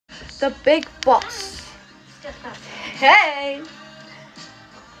the big boss. Hey!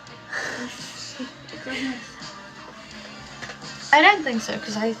 I don't think so,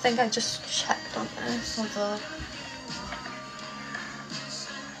 because I think I just checked on this.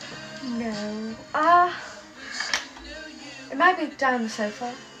 No. It might be down the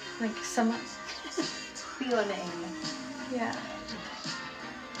sofa, like somewhere. Your name. Yeah.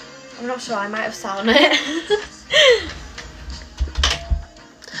 I'm not sure, I might have sat on it.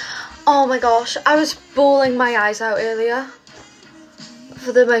 Oh my gosh, I was bawling my eyes out earlier.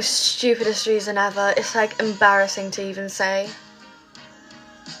 For the most stupidest reason ever. It's like embarrassing to even say.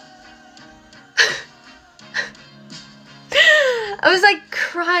 I was like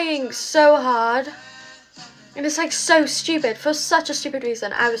crying so hard. And it's like so stupid for such a stupid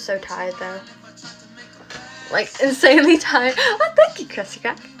reason. I was so tired though. Like insanely tired. Oh, thank you, Krusty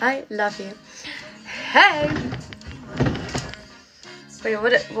Crack. I love you. Hey. Wait,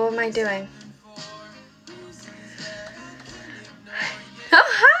 what am I doing? Oh,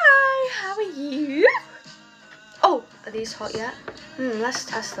 hi. How are you? Oh, are these hot yet? Let's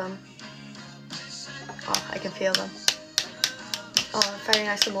test them. Oh, I can feel them. Oh, very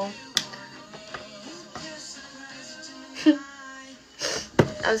nice and warm.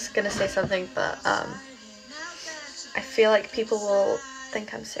 I was gonna say something, but I feel like people will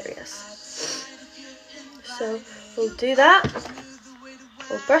think I'm serious. So we'll do that.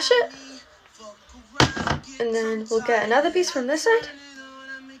 We'll brush it, and then we'll get another piece from this side.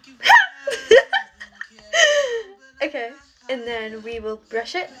 Okay, and then we will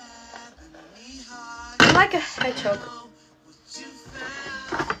brush it. I'm like a hedgehog.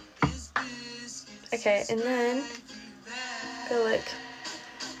 Okay, and then go like.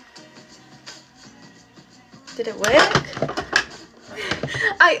 Did it work?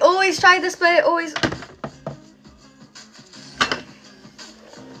 I always try this, but it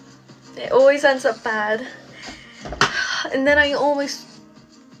always ends up bad. And then I always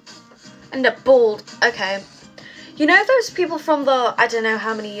end up bald. Okay. You know those people from the, I don't know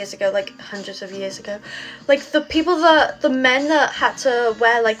how many years ago, like hundreds of years ago, like the people the men that had to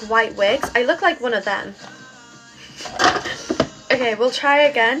wear like white wigs? I look like one of them. Okay, we'll try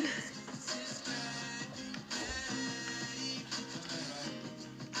again.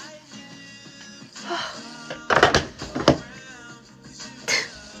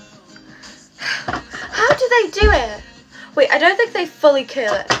 How do they do it? Wait, I don't think they fully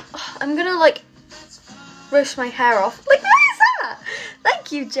curl it. Oh, I'm gonna like roast my hair off. Like, what is that?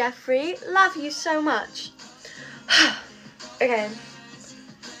 Thank you, Jeffrey. Love you so much. Okay.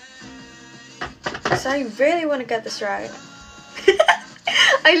 So I really want to get this right.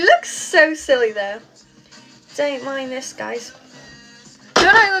 I look so silly though. Don't mind this, guys.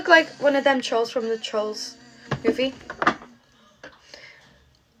 Don't I look like one of them trolls from the Trolls movie?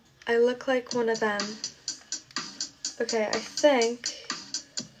 I look like one of them. Okay, I think.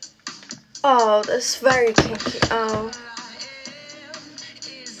 Oh, that's very kinky. Oh.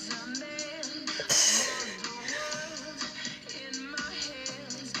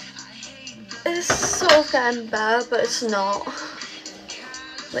 It's sort of getting better, but it's not.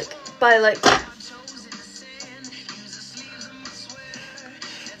 Like, by like.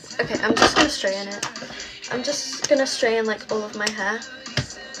 Okay, I'm just gonna straighten it. I'm just gonna straighten like all of my hair.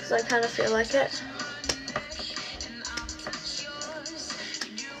 Because I kind of feel like it.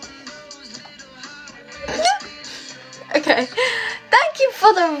 Okay, thank you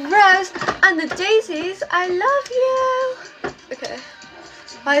for the rose and the daisies. I love you. Okay,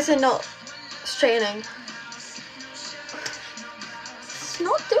 why is it not straightening? It's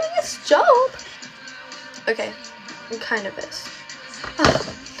not doing its job. Okay, it kind of is.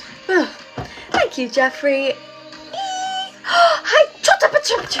 Thank you, Jeffrey. Hi,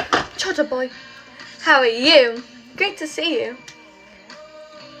 Chotter boy. How are you? Great to see you.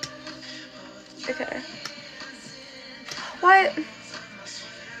 Okay. Why?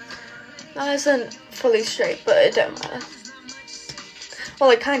 That isn't fully straight, but it don't matter.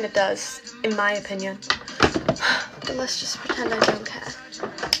 Well, it kind of does, in my opinion. But let's just pretend I don't care.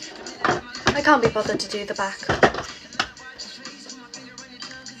 I can't be bothered to do the back.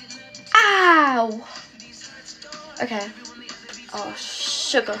 Ow! Okay. Oh,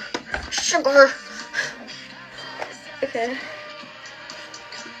 sugar. Sugar! Okay.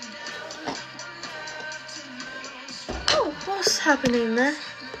 Oh, what's happening there?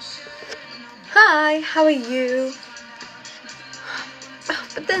 Hi, how are you? Oh,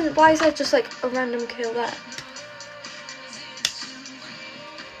 but then why is there just like a random kill there?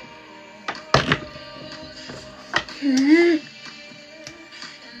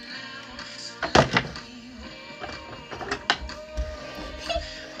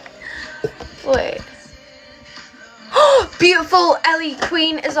 Wait. Oh, beautiful Ellie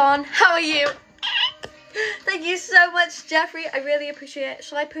Queen is on. How are you? Thank you so much, Jeffrey. I really appreciate it.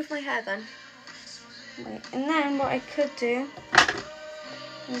 Shall I poof my hair then? Wait, and then what I could do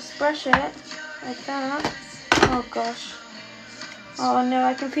is brush it like that. Oh gosh. Oh no,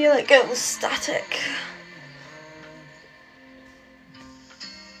 I can feel it go static.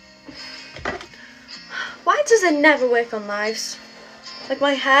 Why does it never work on lives? Like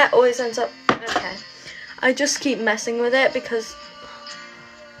my hair always ends up... Okay. I just keep messing with it because...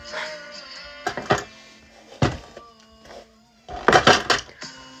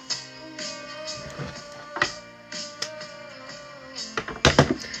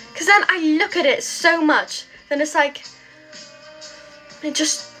 Because then I look at it so much, then it's like... It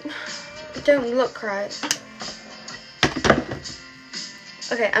don't look right.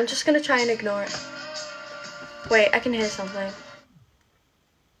 Okay, I'm just gonna try and ignore it. Wait, I can hear something.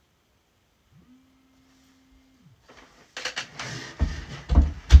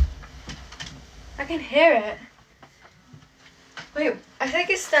 I can hear it. Wait, I think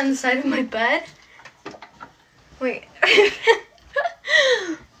it's down the side of my bed. Wait.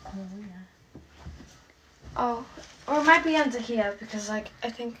 Oh, or it might be under here because, like, I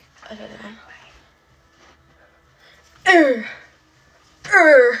think, I don't know.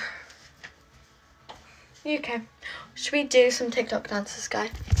 Okay. Should we do some TikTok dances, guy?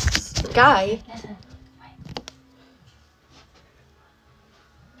 Guy?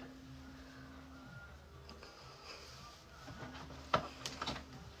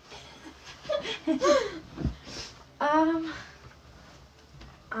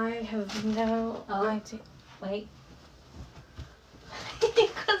 I have no idea. Wait.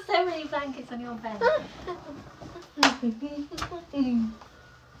 You've got so many blankets on your bed.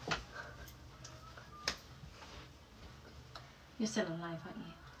 You're still alive, aren't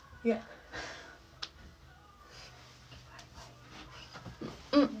you? Yeah.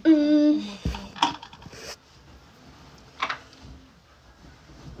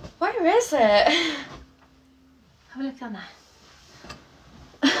 Where is it? Have a look on there.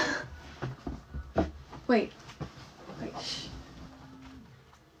 Wait. Shh.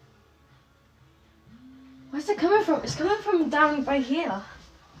 Where's it coming from? It's coming from down by here.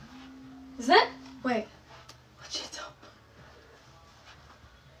 Is it? Wait. Watch it up.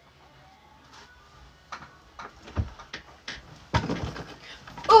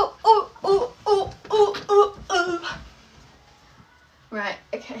 Oh. Right,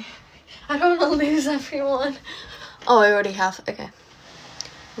 okay. I don't want to lose everyone. Oh, I already have. Okay.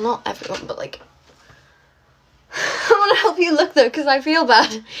 Not everyone, but like... I want to help you look though, because I feel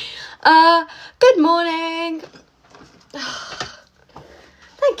bad. Good morning.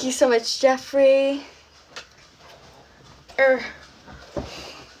 Thank you so much, Jeffrey.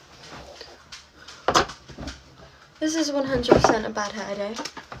 This is 100% a bad hair day.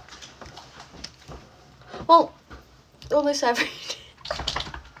 Well, almost every day.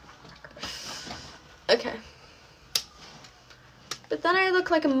 Okay. But then I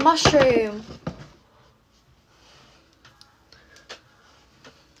look like a mushroom.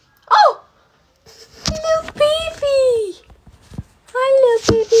 Oh! Hello, baby! Hello,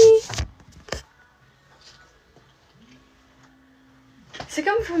 baby! Is it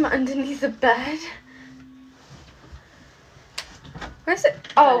coming from underneath the bed? Where's it?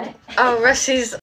 Oh, Rusty's